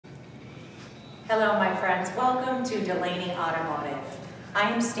Hello, my friends. Welcome to Delaney Automotive. I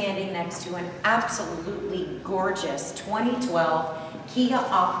am standing next to an absolutely gorgeous 2012 Kia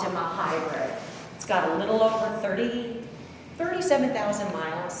Optima Hybrid. It's got a little over 37,000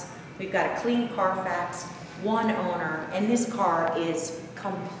 miles. We've got a clean CARFAX, one owner, and this car is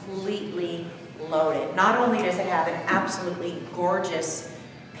completely loaded. Not only does it have an absolutely gorgeous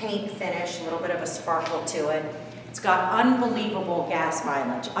paint finish, a little bit of a sparkle to it, it's got unbelievable gas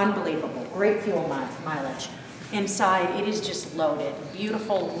mileage, unbelievable, great fuel mileage. Inside, it is just loaded.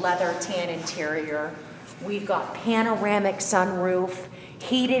 Beautiful leather tan interior. We've got panoramic sunroof,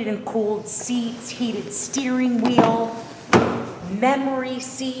 heated and cooled seats, heated steering wheel, memory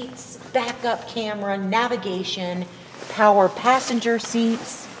seats, backup camera, navigation, power passenger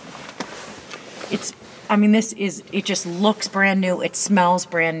seats. It just looks brand new. It smells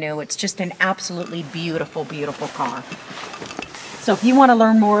brand new. It's just an absolutely beautiful, beautiful car. So if you want to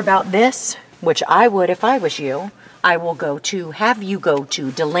learn more about this, which I would if I was you, I will have you go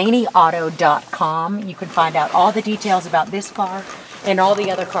to DelaneyAuto.com. You can find out all the details about this car and all the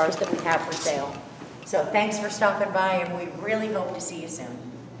other cars that we have for sale. So thanks for stopping by, and we really hope to see you soon.